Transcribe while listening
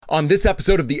On this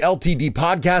episode of the LTD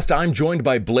podcast, I'm joined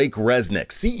by Blake Resnick,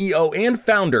 CEO and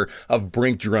founder of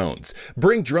BRINC Drones.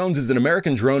 BRINC Drones is an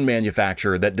American drone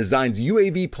manufacturer that designs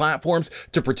UAV platforms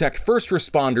to protect first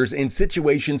responders in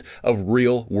situations of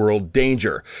real-world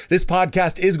danger. This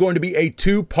podcast is going to be a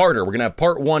two-parter. We're going to have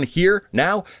part one here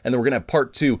now, and then we're going to have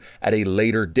part two at a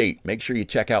later date. Make sure you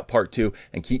check out part two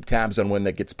and keep tabs on when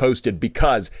that gets posted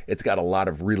because it's got a lot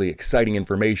of really exciting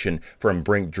information from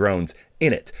BRINC Drones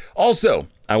in it. Also,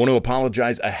 I want to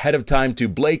apologize ahead of time to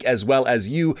Blake as well as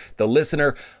you, the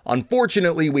listener.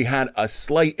 Unfortunately, we had a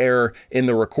slight error in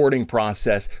the recording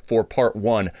process for part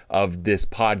one of this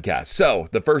podcast. So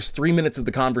the first 3 minutes of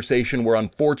the conversation were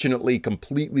unfortunately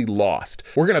completely lost.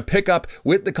 We're going to pick up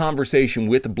with the conversation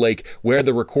with Blake where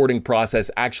the recording process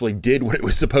actually did what it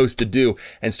was supposed to do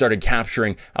and started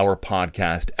capturing our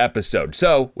podcast episode.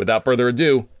 So without further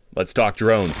ado, let's talk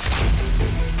drones.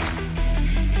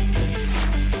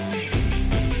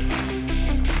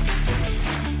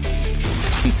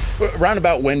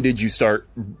 Roundabout when did you start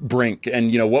BRINC,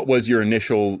 and what was your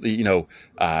initial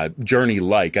journey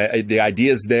like? The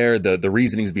ideas there, the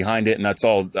reasonings behind it, and that's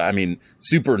all. I mean,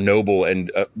 super noble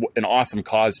and an awesome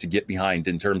cause to get behind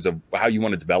in terms of how you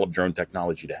want to develop drone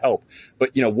technology to help.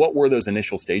 But what were those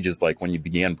initial stages like when you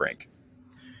began BRINC?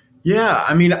 Yeah,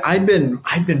 I mean, I've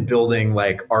been building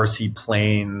like RC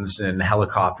planes and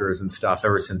helicopters and stuff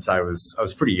ever since I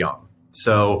was pretty young.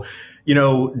 So,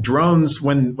 drones,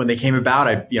 when they came about,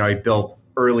 I built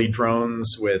early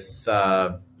drones with,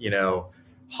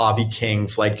 Hobby King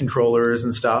flight controllers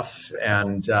and stuff.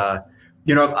 And,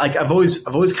 I've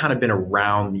always kind of been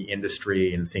around the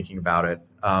industry and thinking about it.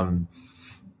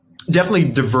 Definitely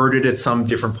diverted at some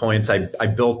different points. I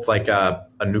built like a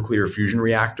nuclear fusion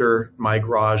reactor in my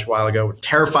garage a while ago,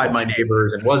 terrified my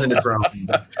neighbors and wasn't a drone.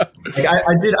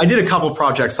 I did a couple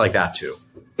projects like that too.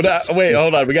 But wait,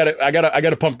 hold on. I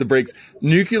gotta pump the brakes.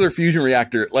 Nuclear fusion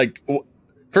reactor. Like,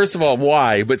 first of all,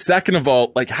 why? But second of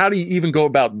all, like, how do you even go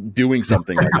about doing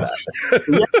something like that?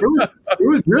 Yeah, it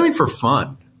was really for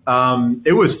fun.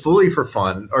 It was fully for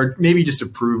fun, or maybe just to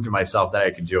prove to myself that I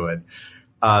could do it.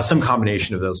 Some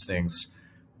combination of those things.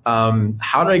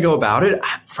 How did I go about it?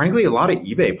 Frankly, a lot of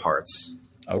eBay parts.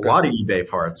 Okay. A lot of eBay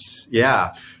parts.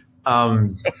 Yeah.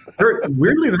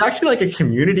 Weirdly, there's actually like a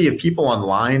community of people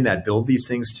online that build these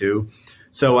things too.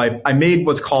 So I made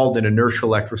what's called an inertial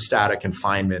electrostatic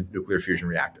confinement nuclear fusion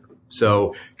reactor.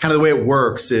 So kind of the way it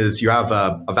works is you have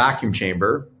a vacuum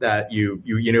chamber that you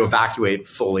evacuate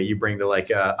fully. You bring to like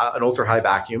an ultra high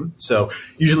vacuum. So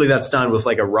usually that's done with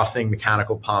like a roughing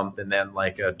mechanical pump and then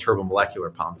like a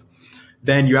turbomolecular pump.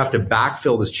 Then you have to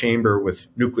backfill this chamber with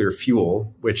nuclear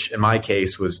fuel, which in my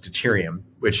case was deuterium,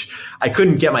 which I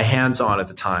couldn't get my hands on at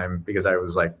the time because I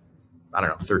was like,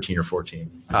 13 or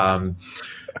 14.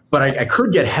 But I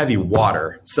could get heavy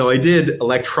water. So I did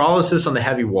electrolysis on the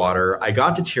heavy water. I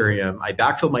got deuterium. I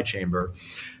backfilled my chamber.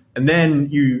 And then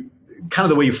kind of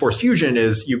the way you force fusion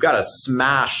is you've got to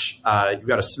smash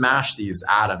these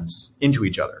atoms into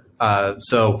each other.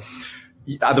 So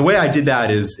the way I did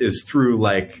that is through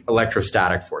like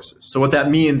electrostatic forces. So what that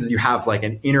means is you have like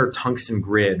an inner tungsten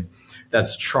grid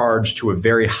that's charged to a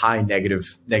very high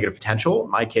negative potential. In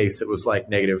my case, it was like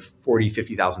negative 40,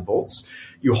 50,000 volts.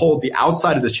 You hold the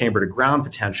outside of this chamber to ground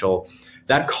potential.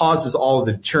 That causes all of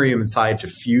the deuterium inside to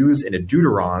fuse into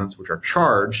deuterons, which are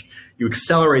charged. You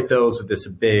accelerate those with this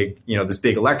big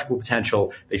electrical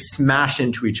potential. They smash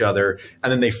into each other,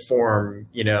 and then they form,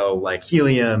 like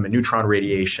helium and neutron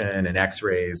radiation and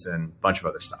X-rays and a bunch of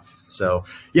other stuff. So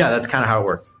yeah, that's kind of how it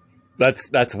worked.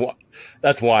 That's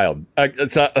wild. I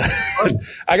gotta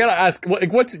ask,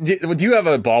 do you have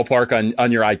a ballpark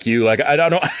on your IQ? Like, I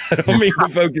don't mean to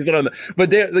focus on that,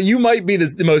 but you might be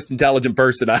the most intelligent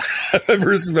person I've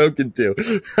ever spoken to.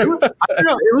 I don't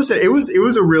know. Listen, it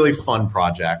was a really fun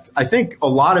project. I think a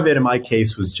lot of it in my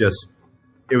case was just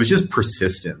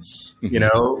persistence.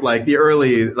 Like the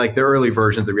early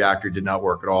versions of the reactor did not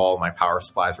work at all. My power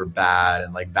supplies were bad,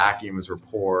 and like vacuums were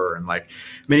poor, and like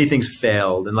many things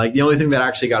failed. And like the only thing that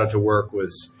actually got it to work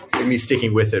was me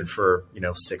sticking with it for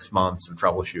 6 months and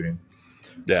troubleshooting.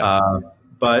 Yeah,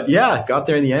 but yeah, got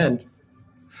there in the end.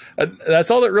 That's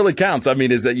all that really counts. I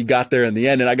mean, is that you got there in the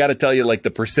end. And I got to tell you, like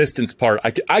the persistence part,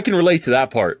 I can relate to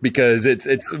that part because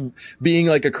it's being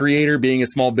like a creator, being a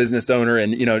small business owner,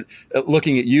 and,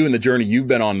 looking at you and the journey you've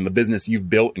been on and the business you've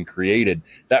built and created,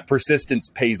 that persistence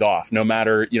pays off no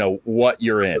matter, what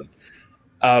you're in.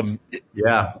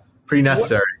 Yeah, pretty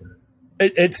necessary.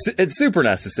 It's super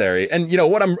necessary. And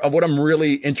what I'm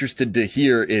really interested to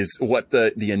hear is what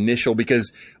the initial,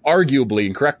 because arguably,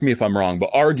 and correct me if I'm wrong,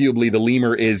 but arguably the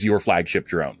lemur is your flagship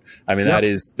drone. I mean,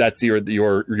 Yep. that's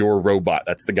your robot.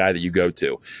 That's the guy that you go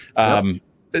to.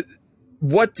 Yep.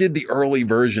 What did the early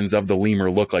versions of the lemur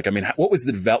look like? I mean, what was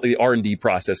the R&D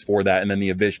process for that, and then the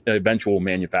eventual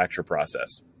manufacture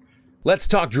process? Let's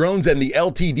Talk Drones and the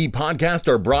LTD podcast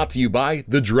are brought to you by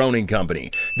The Droning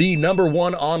Company, the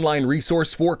 #1 online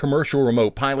resource for commercial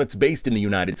remote pilots based in the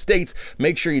United States.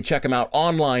 Make sure you check them out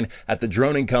online at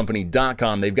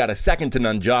thedroningcompany.com. They've got a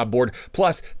second-to-none job board,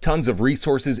 plus tons of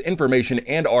resources, information,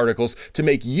 and articles to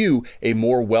make you a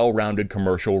more well-rounded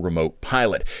commercial remote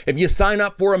pilot. If you sign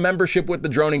up for a membership with The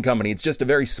Droning Company, it's just a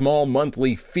very small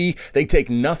monthly fee. They take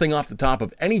nothing off the top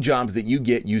of any jobs that you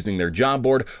get using their job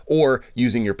board or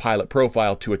using your pilot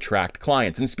profile to attract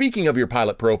clients. And speaking of your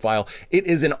pilot profile, it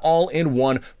is an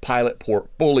all-in-one pilot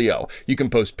portfolio. You can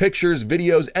post pictures,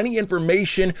 videos, any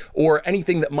information, or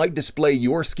anything that might display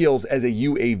your skills as a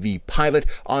UAV pilot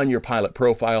on your pilot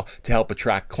profile to help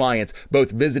attract clients,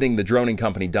 both visiting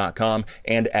thedroningcompany.com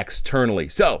and externally.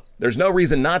 So there's no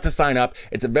reason not to sign up.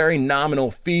 It's a very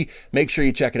nominal fee. Make sure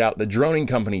you check it out,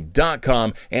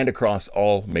 thedroningcompany.com, and across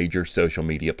all major social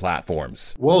media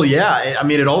platforms. Well, yeah. I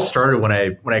mean, it all started when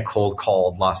I cold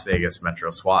called Las Vegas Metro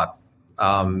SWAT.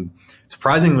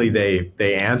 Surprisingly,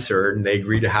 they answered and they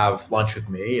agreed to have lunch with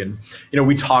me. And,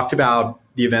 we talked about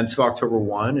the events of October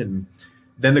 1, and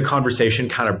then the conversation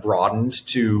kind of broadened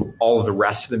to all of the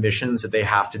rest of the missions that they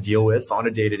have to deal with on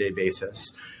a day-to-day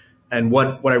basis. And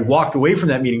what I walked away from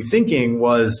that meeting thinking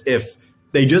was, if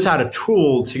they just had a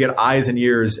tool to get eyes and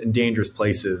ears in dangerous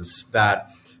places, that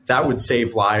would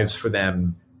save lives for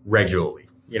them regularly,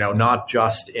 not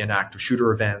just in active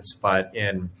shooter events, but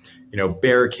in,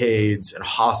 barricades and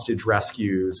hostage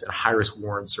rescues and high-risk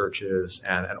warrant searches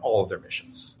and all of their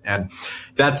missions. And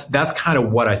that's kind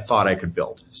of what I thought I could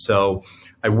build. So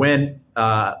I went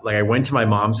to my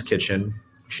mom's kitchen,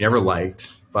 which she never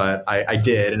liked, but I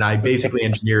did. And I basically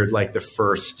engineered like the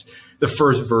first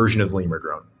version of the lemur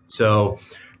drone. So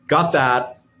got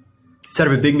that, set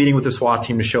up a big meeting with the SWAT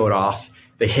team to show it off.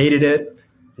 They hated it,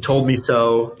 told me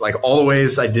so. Like, all the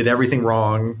ways I did everything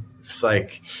wrong. It's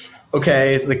like,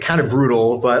 okay, it's like kind of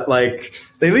brutal, but like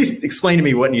they at least explained to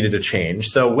me what needed to change.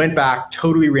 So went back,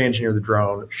 totally re-engineered the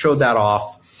drone, showed that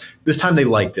off. This time they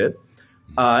liked it.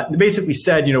 They basically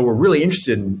said, we're really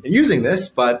interested in using this,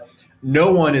 but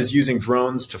no one is using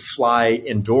drones to fly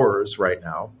indoors right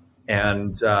now,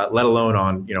 and let alone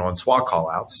on SWAT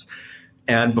callouts.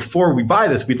 And before we buy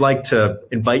this, we'd like to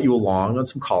invite you along on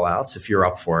some callouts if you're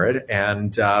up for it,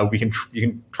 and you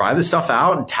can try this stuff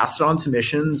out and test it on some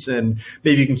missions, and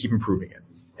maybe you can keep improving it.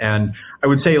 And I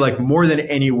would say, like, more than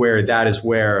anywhere, that is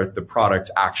where the product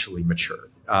actually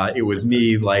matured. It was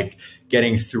me like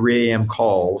getting 3 a.m.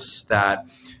 calls that,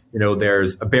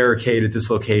 there's a barricade at this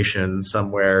location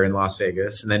somewhere in Las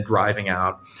Vegas, and then driving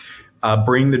out,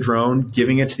 bringing the drone,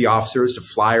 giving it to the officers to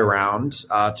fly around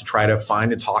to try to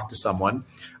find and talk to someone.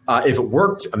 If it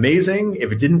worked, amazing.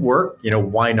 If it didn't work,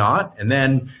 why not? And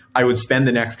then I would spend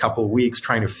the next couple of weeks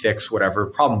trying to fix whatever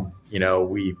problem,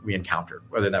 we encountered,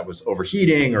 whether that was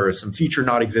overheating or some feature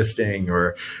not existing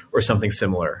or something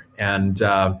similar. And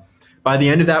by the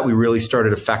end of that, we really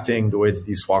started affecting the way that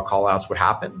these SWAT callouts would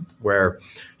happen, where,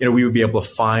 we would be able to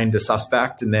find a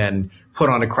suspect and then put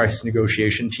on a crisis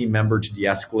negotiation team member to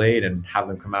de-escalate and have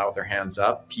them come out with their hands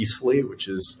up peacefully, which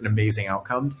is an amazing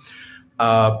outcome.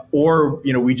 Or,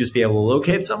 we'd just be able to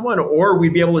locate someone, or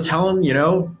we'd be able to tell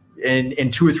them,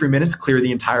 in 2 or 3 minutes, clear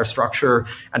the entire structure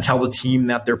and tell the team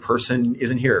that their person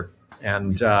isn't here.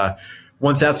 And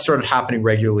once that started happening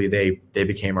regularly, they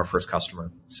became our first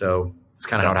customer. So it's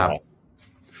kind of how it happened. Awesome.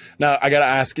 Now, I got to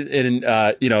ask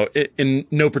in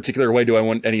no particular way do I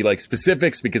want any like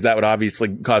specifics, because that would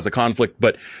obviously cause a conflict.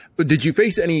 But did you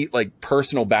face any like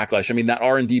personal backlash? I mean, that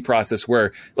R&D process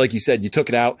where, like you said, you took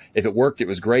it out. If it worked, it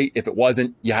was great. If it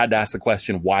wasn't, you had to ask the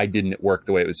question, why didn't it work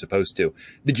the way it was supposed to?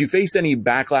 Did you face any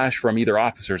backlash from either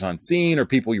officers on scene or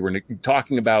people you were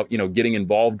talking about, getting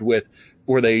involved with,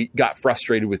 where they got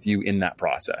frustrated with you in that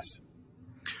process?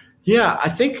 Yeah, I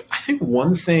think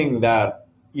one thing that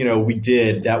we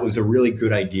did that was a really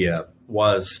good idea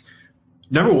was,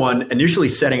 number one, initially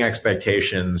setting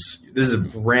expectations. This is a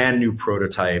brand new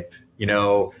prototype.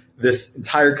 This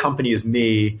entire company is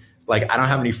me. Like, I don't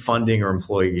have any funding or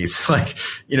employees. Like,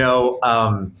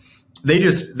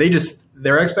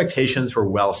 their expectations were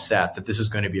well set that this was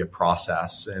going to be a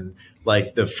process, and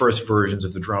like the first versions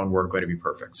of the drone weren't going to be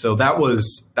perfect. So that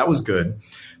was good.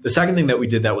 The second thing that we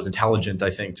did that was intelligent, I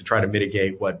think, to try to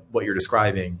mitigate what you're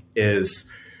describing is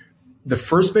the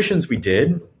first missions we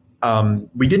didn't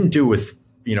do with,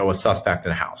 a suspect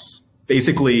in a house.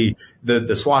 Basically,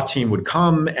 the SWAT team would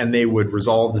come and they would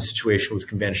resolve the situation with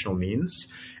conventional means.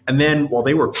 And then while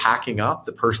they were packing up,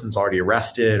 the person's already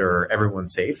arrested or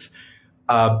everyone's safe,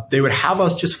 they would have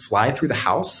us just fly through the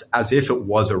house as if it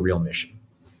was a real mission.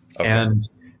 Okay. And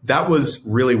that was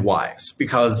really wise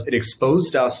because it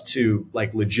exposed us to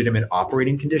like legitimate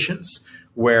operating conditions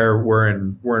where we're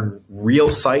in real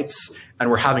sites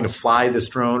and we're having to fly this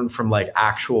drone from like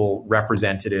actual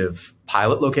representative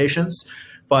pilot locations.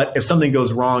 But if something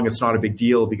goes wrong, it's not a big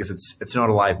deal because it's not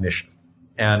a live mission.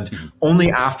 And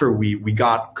only after we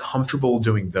got comfortable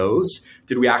doing those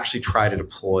did we actually try to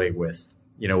deploy with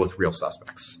real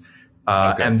suspects.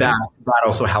 Okay. And that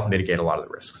also helped mitigate a lot of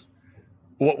the risks.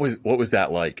 What was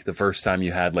that like the first time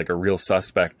you had like a real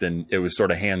suspect and it was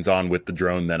sort of hands-on with the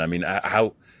drone then? I mean,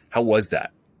 how was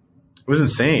that? It was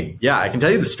insane. Yeah, I can tell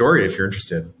you the story if you're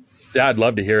interested. Yeah, I'd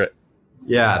love to hear it.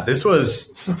 Yeah, this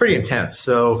was pretty intense.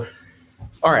 So,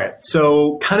 all right.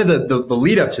 So kind of the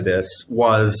lead up to this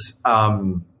was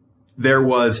there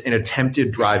was an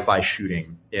attempted drive-by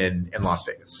shooting in Las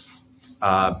Vegas.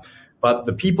 But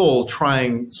the people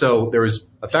so there was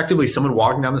effectively someone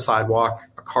walking down the sidewalk,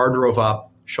 a car drove up,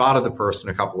 shot at the person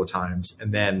a couple of times,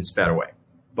 and then sped away.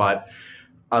 But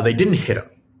they didn't hit him.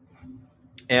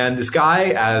 And this guy,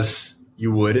 as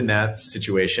you would in that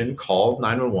situation, called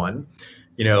 911,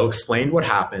 explained what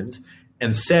happened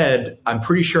and said, I'm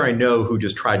pretty sure I know who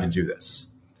just tried to do this,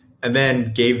 and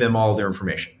then gave them all their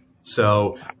information.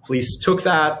 So police took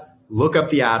that, look up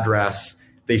the address.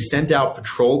 They sent out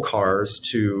patrol cars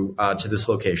to this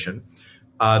location,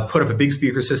 put up a big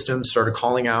speaker system, started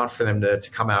calling out for them to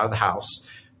come out of the house.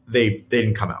 They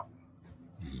didn't come out.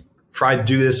 Tried to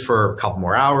do this for a couple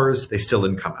more hours. They still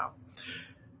didn't come out.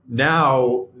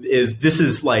 Now this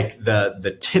is like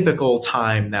the typical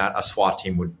time that a SWAT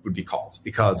team would be called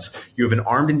because you have an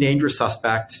armed and dangerous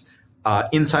suspect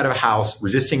inside of a house,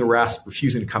 resisting arrest,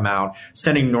 refusing to come out.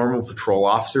 Sending normal patrol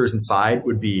officers inside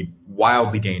would be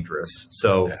wildly dangerous.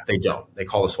 So They don't. They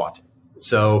call the SWAT team.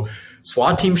 So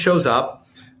SWAT team shows up.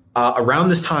 Around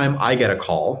this time, I get a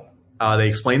call. They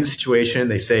explain the situation.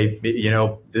 They say,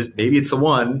 maybe it's the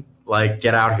one, like,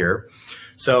 get out here.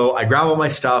 So I grab all my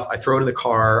stuff. I throw it in the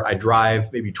car. I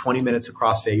drive maybe 20 minutes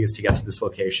across Vegas to get to this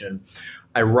location.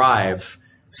 I arrive.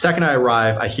 The second I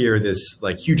arrive, I hear this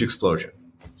like huge explosion.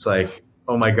 It's like,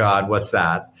 oh my God, what's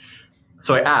that?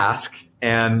 So I ask,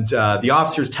 and the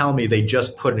officers tell me they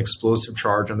just put an explosive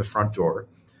charge on the front door.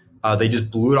 They just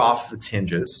blew it off its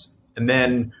hinges. And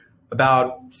then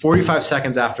about 45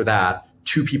 seconds after that,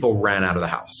 2 people ran out of the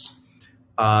house.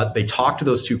 They talked to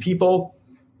those 2 people.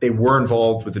 They were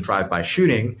involved with the drive-by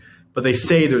shooting, but they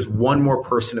say there's one more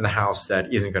person in the house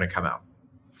that isn't going to come out.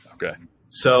 Okay.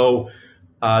 So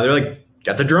they're like,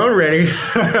 get the drone ready.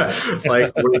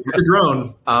 Like, get the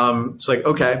drone. It's like,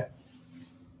 okay.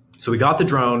 So we got the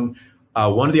drone.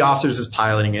 One of the officers is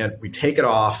piloting it. We take it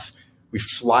off. We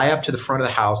fly up to the front of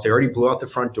the house. They already blew out the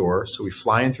front door. So we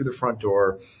fly in through the front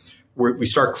door. We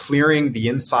start clearing the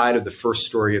inside of the first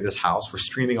story of this house. We're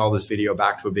streaming all this video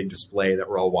back to a big display that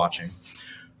we're all watching.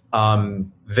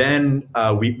 Then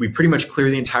we pretty much clear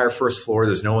the entire first floor.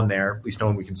 There's no one there, at least no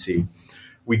one we can see.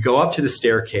 We go up to the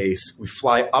staircase. We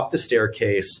fly up the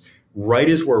staircase right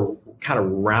as we're kind of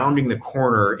rounding the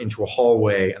corner into a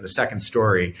hallway on the second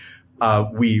story.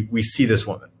 We see this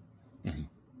woman. Mm-hmm.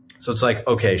 So it's like,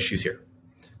 okay, she's here.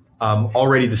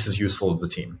 Already this is useful to the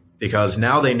team because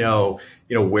now they know,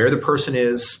 where the person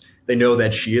is. They know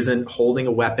that she isn't holding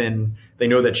a weapon. They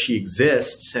know that she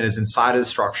exists and is inside of the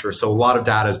structure. So a lot of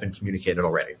data has been communicated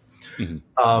already.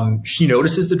 Mm-hmm. She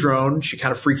notices the drone. She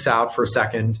kind of freaks out for a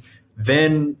second.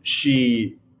 Then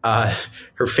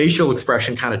her facial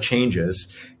expression kind of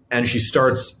changes and she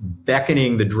starts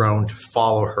beckoning the drone to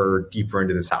follow her deeper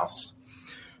into this house.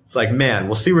 It's like, man,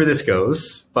 we'll see where this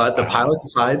goes. But the pilot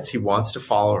decides he wants to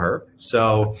follow her.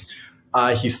 So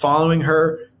he's following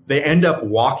her. They end up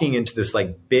walking into this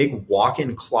like big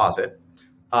walk-in closet.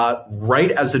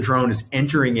 Right as the drone is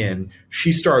entering in,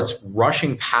 she starts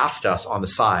rushing past us on the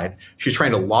side. She's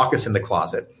trying to lock us in the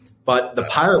closet. But the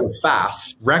pilot was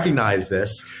fast, recognized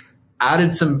this,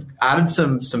 added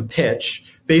some pitch,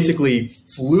 basically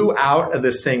flew out of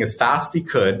this thing as fast as he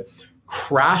could,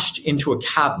 crashed into a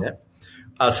cabinet.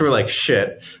 So we're like,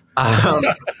 shit.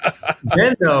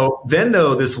 Then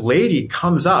though, this lady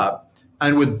comes up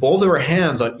and with both of her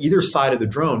hands on either side of the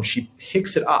drone, she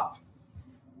picks it up.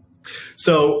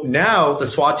 So now the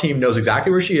SWAT team knows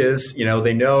exactly where she is.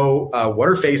 They know what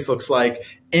her face looks like,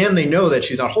 and they know that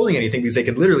she's not holding anything because they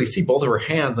can literally see both of her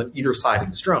hands on either side of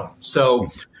this drone.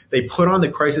 So they put on the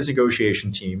crisis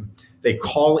negotiation team. They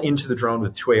call into the drone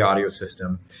with two-way audio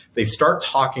system. They start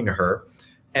talking to her,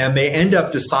 and they end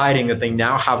up deciding that they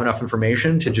now have enough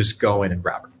information to just go in and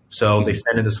grab her. So they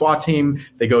send in the SWAT team.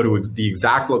 They go to the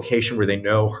exact location where they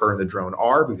know her and the drone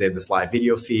are because they have this live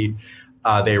video feed.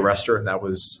 They arrest her, and that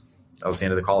was the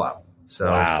end of the call out. So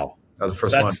wow, that was the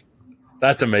first one.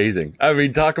 That's amazing. I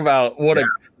mean, talk about what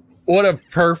a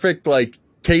perfect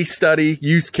case study,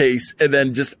 use case, and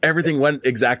then just everything went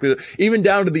exactly, even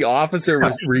down to the officer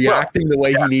was reacting the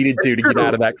way he needed to get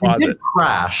out of that closet.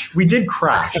 We did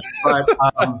crash,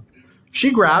 but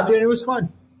she grabbed it and it was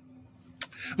fun.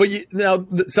 But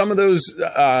some of those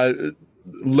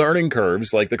learning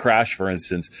curves, like the crash, for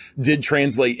instance, did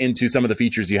translate into some of the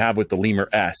features you have with the Lemur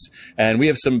S. And we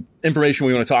have some information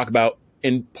we want to talk about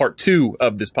in part 2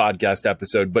 of this podcast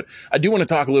episode. But I do want to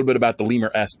talk a little bit about the Lemur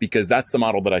S because that's the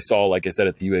model that I saw, like I said,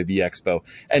 at the UAV Expo.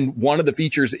 And one of the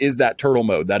features is that turtle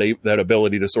mode, that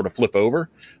ability to sort of flip over.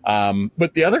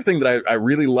 But the other thing that I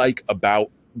really like about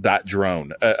that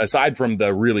drone, aside from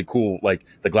the really cool,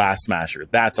 the glass smasher,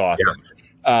 that's awesome. Yeah.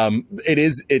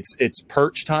 It's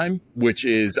perch time, which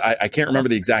is, I can't remember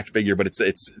the exact figure, but it's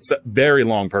a very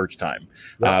long perch time,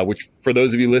 which for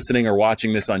those of you listening or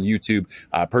watching this on YouTube,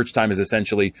 perch time is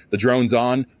essentially the drone's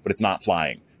on, but it's not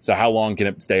flying. So how long can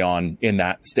it stay on in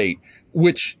that state?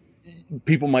 Which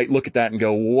people might look at that and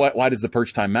go, why does the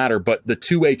perch time matter? But the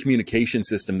two-way communication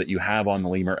system that you have on the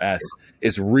Lemur S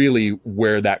is really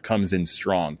where that comes in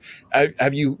strong.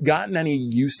 Have you gotten any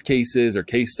use cases or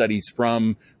case studies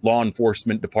from law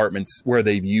enforcement departments where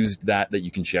they've used that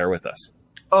you can share with us?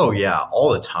 Oh yeah,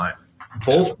 all the time.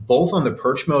 Both on the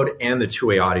perch mode and the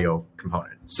two-way audio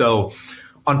component. So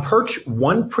on perch,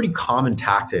 one pretty common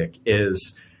tactic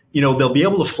is, they'll be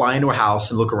able to fly into a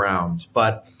house and look around,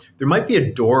 but there might be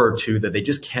a door or two that they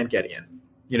just can't get in.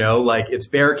 It's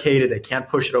barricaded. They can't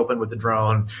push it open with the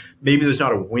drone. Maybe there's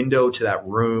not a window to that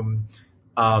room.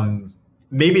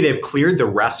 Maybe they've cleared the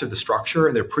rest of the structure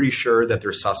and they're pretty sure that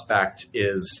their suspect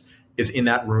is in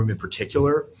that room in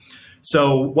particular.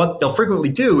 So what they'll frequently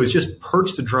do is just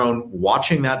perch the drone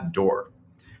watching that door.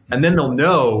 And then they'll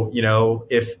know,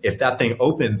 if that thing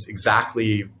opens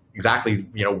exactly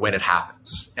when it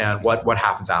happens and what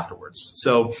happens afterwards.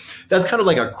 So that's kind of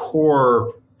like a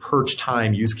core perch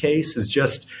time use case, is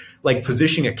just like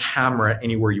positioning a camera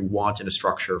anywhere you want in a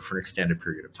structure for an extended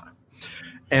period of time.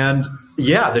 And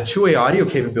yeah, the two-way audio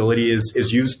capability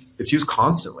is used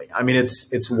constantly. I mean,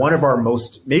 it's one of our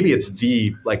maybe it's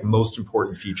the most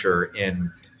important feature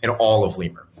in all of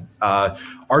Lemur.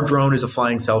 Our drone is a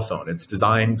flying cell phone. It's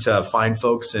designed to find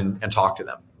folks and talk to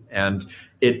them. And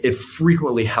it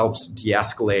frequently helps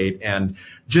de-escalate and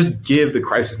just give the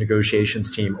crisis negotiations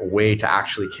team a way to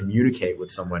actually communicate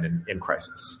with someone in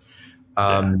crisis.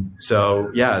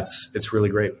 So yeah, it's really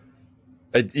great.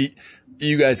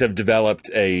 You guys have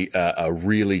developed a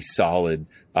really solid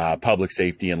public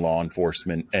safety and law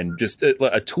enforcement, and just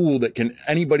a tool that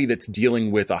anybody that's dealing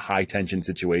with a high tension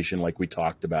situation like we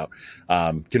talked about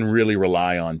can really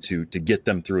rely on to get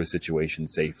them through a situation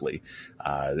safely.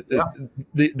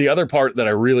 The other part that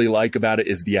I really like about it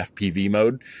is the FPV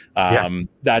mode.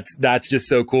 That's just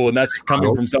so cool, and that's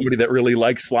coming from somebody that really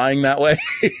likes flying that way.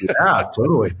 Yeah,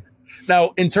 totally.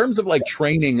 Now, in terms of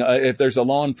training, if there's a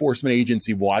law enforcement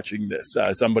agency watching this,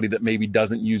 somebody that maybe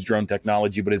doesn't use drone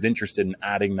technology but is interested in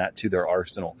adding that to their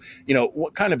arsenal,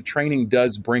 what kind of training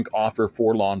does BRINC offer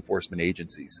for law enforcement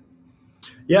agencies?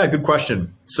 Yeah, good question.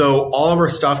 So all of our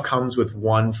stuff comes with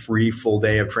one free full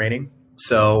day of training.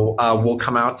 So we'll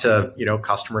come out to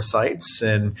customer sites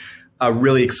and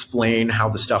really explain how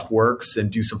the stuff works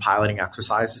and do some piloting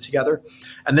exercises together.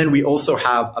 And then we also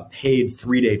have a paid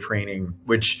 3-day training,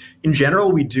 which in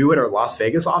general we do at our Las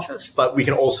Vegas office, but we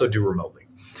can also do remotely.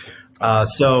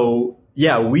 So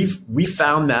yeah, we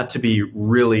found that to be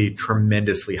really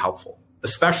tremendously helpful,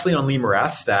 especially on Lemur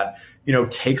S that,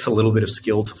 takes a little bit of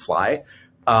skill to fly.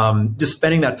 Just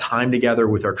spending that time together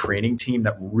with our training team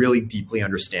that really deeply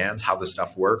understands how this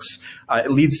stuff works, it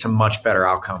leads to much better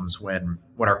outcomes when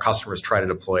our customers try to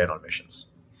deploy it on missions.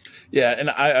 Yeah, and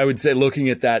I would say looking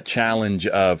at that challenge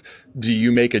of, do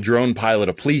you make a drone pilot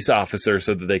a police officer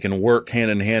so that they can work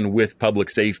hand in hand with public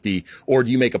safety, or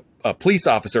do you make a police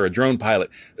officer a drone pilot?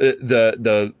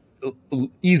 The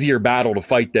easier battle to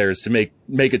fight there is to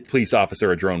make a police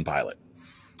officer a drone pilot.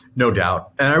 No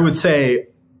doubt. And I would say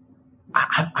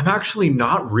I'm actually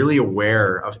not really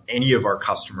aware of any of our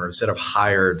customers that have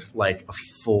hired a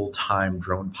full-time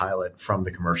drone pilot from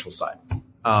the commercial side.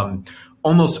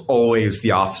 Almost always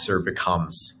the officer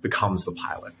becomes the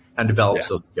pilot and develops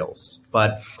those skills.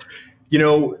 But,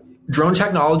 drone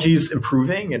technology is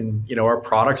improving and, our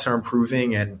products are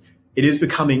improving. And it is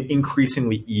becoming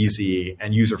increasingly easy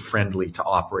and user friendly to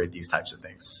operate these types of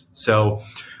things. So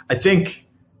I think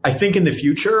in the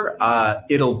future,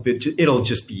 it'll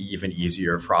just be even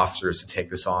easier for officers to take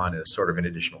this on as sort of an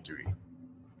additional duty.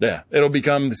 Yeah, it'll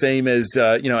become the same as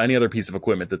any other piece of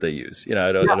equipment that they use.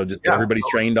 It'll just everybody's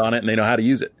trained on it and they know how to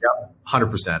use it. Yeah,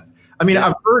 100%. I mean,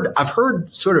 I've heard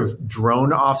sort of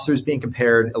drone officers being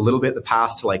compared a little bit in the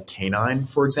past to like canine,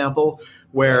 for example,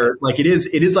 where like it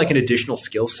is like an additional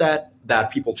skill set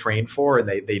that people train for and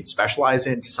they specialize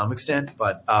in to some extent,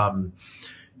 but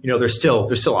they're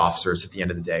still officers at the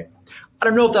end of the day. I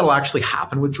don't know if that'll actually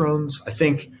happen with drones. I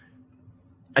think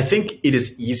it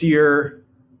is easier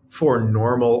for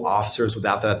normal officers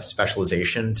without that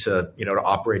specialization to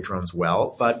operate drones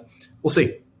well, but we'll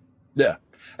see. Yeah.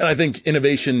 And I think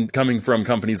innovation coming from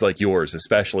companies like yours,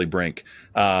 especially BRINC,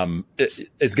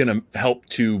 is going to help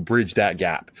to bridge that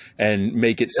gap and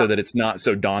make it so that it's not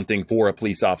so daunting for a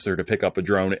police officer to pick up a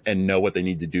drone and know what they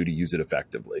need to do to use it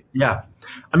effectively. Yeah.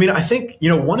 I mean, I think,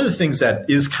 one of the things that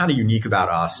is kind of unique about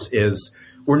us is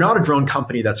we're not a drone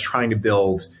company that's trying to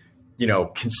build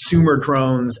consumer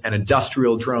drones and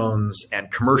industrial drones and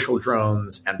commercial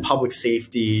drones and public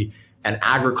safety and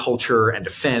agriculture and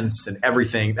defense and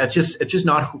everything. It's just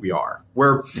not who we are.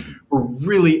 We're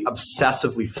really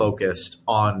obsessively focused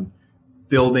on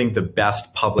building the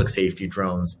best public safety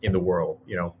drones in the world.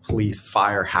 Police,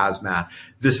 fire, hazmat.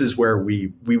 This is where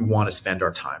we want to spend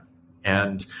our time.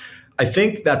 And I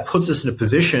think that puts us in a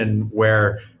position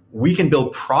where we can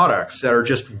build products that are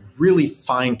just really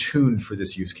fine-tuned for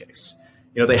this use case.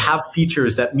 They have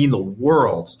features that mean the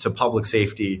world to public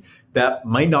safety that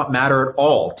might not matter at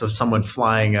all to someone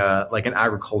flying like an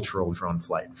agricultural drone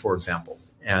flight, for example.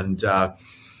 And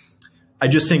I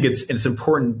just think it's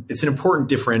important. It's an important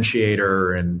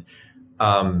differentiator and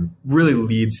really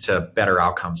leads to better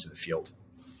outcomes in the field.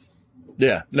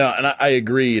 Yeah, no, and I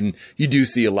agree. And you do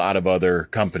see a lot of other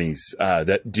companies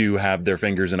that do have their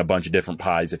fingers in a bunch of different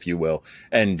pies, if you will.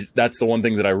 And that's the one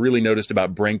thing that I really noticed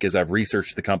about BRINC as I've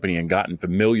researched the company and gotten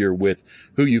familiar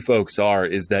with who you folks are,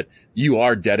 is that you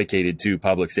are dedicated to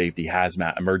public safety,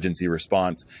 hazmat, emergency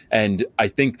response. And I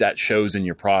think that shows in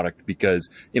your product because,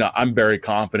 I'm very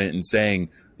confident in saying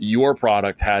your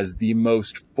product has the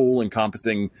most full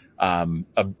encompassing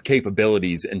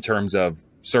capabilities in terms of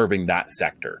serving that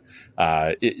sector.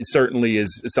 It certainly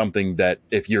is something that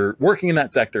if you're working in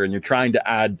that sector and you're trying to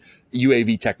add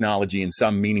UAV technology in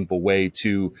some meaningful way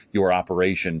to your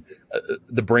operation,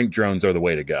 the BRINC drones are the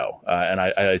way to go. And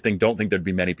I don't think there'd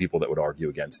be many people that would argue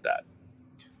against that.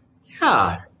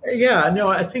 Yeah, no,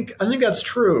 I think that's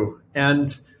true.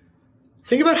 And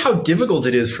think about how difficult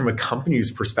it is from a company's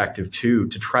perspective too,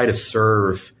 to try to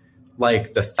serve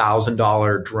like the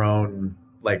 $1,000 drone,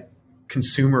 like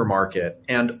consumer market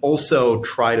and also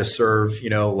try to serve,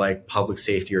 like public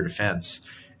safety or defense.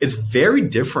 It's very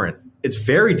different.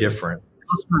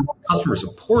 Customer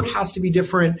support has to be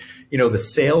different. The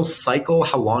sales cycle,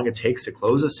 how long it takes to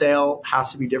close a sale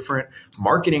has to be different.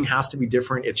 Marketing has to be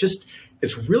different.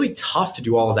 It's really tough to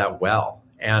do all of that well.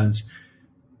 And,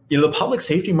 the public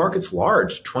safety market's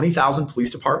large, 20,000 police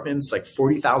departments, like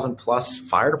 40,000 plus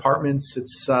fire departments.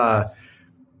 It's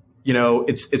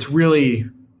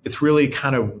really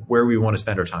kind of where we want to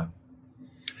spend our time.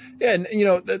 Yeah, and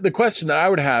the question that I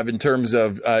would have in terms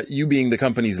of you being the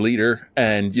company's leader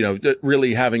and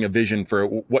really having a vision for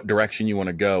what direction you want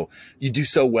to go, you do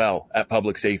so well at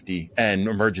public safety and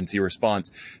emergency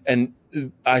response. And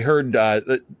I heard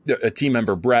a team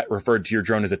member, Brett, referred to your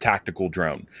drone as a tactical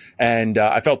drone, and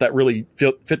I felt that really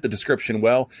fit the description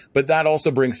well. But that also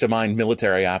brings to mind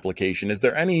military application. Is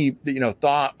there any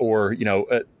thought or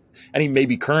any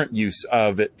maybe current use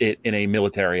of it in a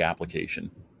military application?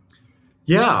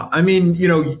 Yeah, I mean,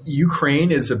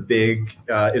 Ukraine is a big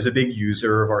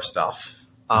user of our stuff.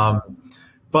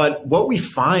 But what we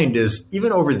find is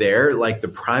even over there, like the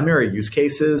primary use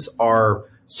cases are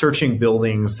searching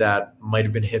buildings that might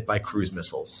have been hit by cruise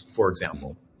missiles, for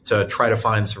example, to try to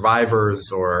find survivors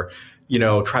or,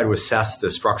 try to assess the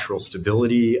structural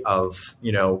stability of,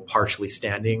 partially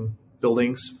standing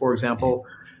buildings, for example.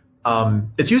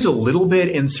 It's used a little bit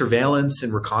in surveillance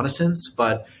and reconnaissance,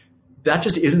 but that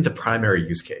just isn't the primary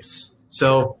use case.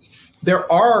 So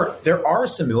there are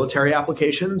some military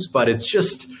applications, but it's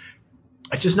just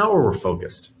not where we're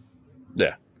focused.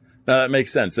 Yeah. No, that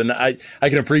makes sense. And I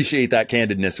can appreciate that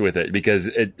candidness with it because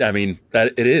that's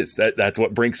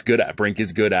what BRINC's good at. BRINC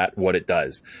is good at what it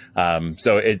does.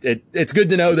 So it's good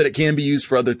to know that it can be used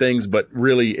for other things, but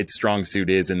really its strong suit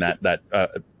is in that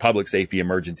public safety,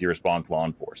 emergency response, law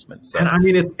enforcement. So. And I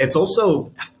mean, it's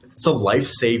it's a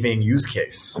life-saving use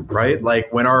case, right?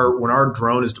 Like when our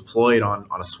drone is deployed on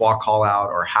a SWAT call out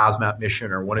or hazmat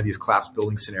mission or one of these collapsed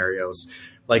building scenarios,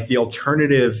 like the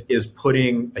alternative is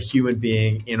putting a human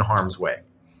being in harm's way.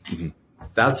 Mm-hmm.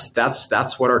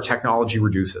 That's what our technology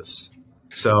reduces.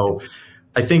 So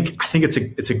I think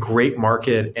it's a great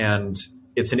market, and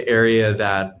it's an area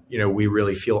that, we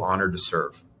really feel honored to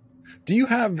serve. Do you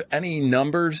have any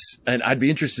numbers? And I'd be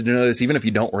interested to know this, even if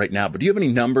you don't right now, but do you have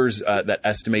any numbers that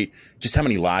estimate just how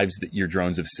many lives that your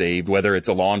drones have saved, whether it's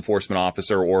a law enforcement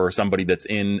officer or somebody that's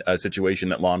in a situation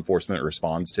that law enforcement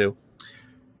responds to?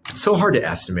 It's so hard to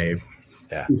estimate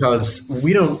because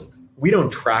we don't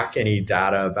track any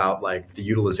data about like the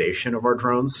utilization of our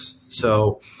drones.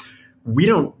 So we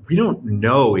don't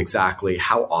know exactly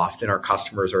how often our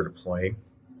customers are deploying.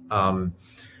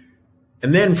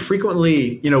 And then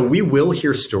frequently, we will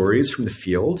hear stories from the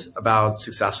field about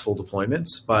successful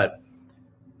deployments, but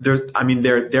there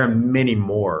are many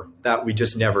more that we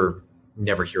just never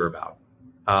hear about.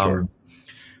 Sure.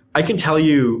 I can tell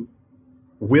you,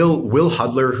 Will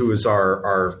Hudler, who is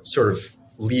our sort of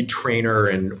lead trainer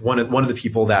and one of the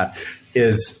people that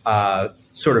is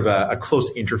sort of a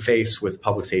close interface with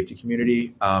public safety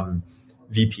community,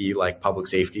 VP like public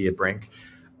safety at BRINC.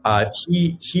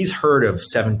 He's heard of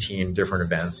 17 different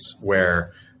events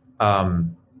where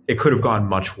it could have gone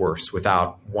much worse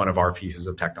without one of our pieces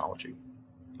of technology.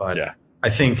 But I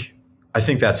think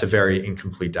that's a very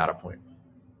incomplete data point.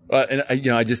 And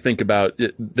I just think about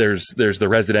it, there's the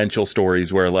residential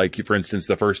stories where, like, for instance,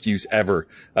 the first use ever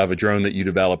of a drone that you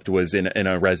developed was in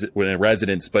a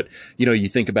residence. But you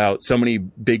think about so many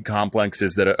big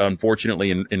complexes that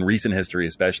unfortunately in recent history,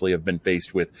 especially, have been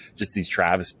faced with just these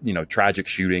tragic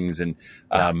shootings. And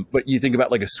but you think about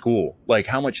like a school, like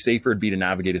how much safer it'd be to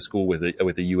navigate a school with a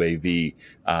UAV,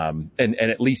 and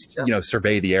at least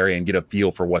survey the area and get a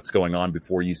feel for what's going on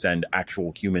before you send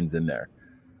actual humans in there.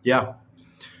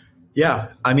 Yeah,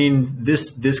 I mean,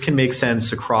 this can make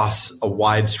sense across a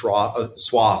wide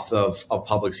swath of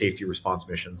public safety response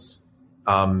missions.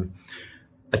 I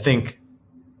think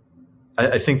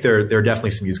there are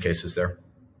definitely some use cases there.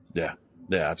 Yeah,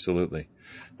 absolutely.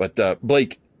 But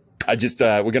Blake, we're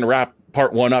going to wrap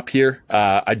part one up here.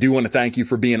 I do want to thank you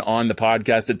for being on the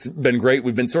podcast. It's been great.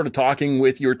 We've been sort of talking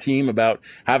with your team about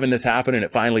having this happen, and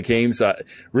it finally came. So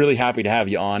really happy to have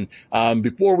you on.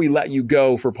 Before we let you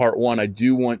go for part one, I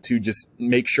do want to just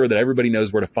make sure that everybody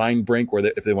knows where to find BRINC,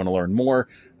 if they want to learn more.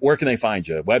 Where can they find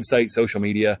you? Website, social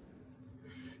media?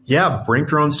 Yeah,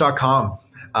 brinkdrones.com.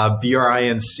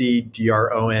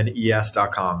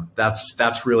 BRINCDRONES.com.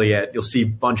 That's really it. You'll see a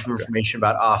bunch of information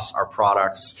about us, our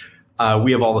products.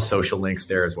 We have all the social links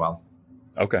there as well.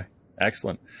 Okay.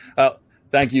 Excellent.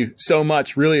 Thank you so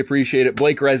much. Really appreciate it.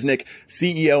 Blake Resnick,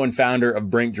 CEO and founder of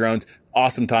BRINC Drones.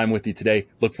 Awesome time with you today.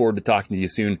 Look forward to talking to you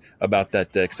soon about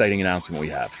that exciting announcement we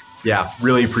have. Yeah,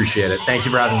 really appreciate it. Thank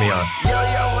you for having me on.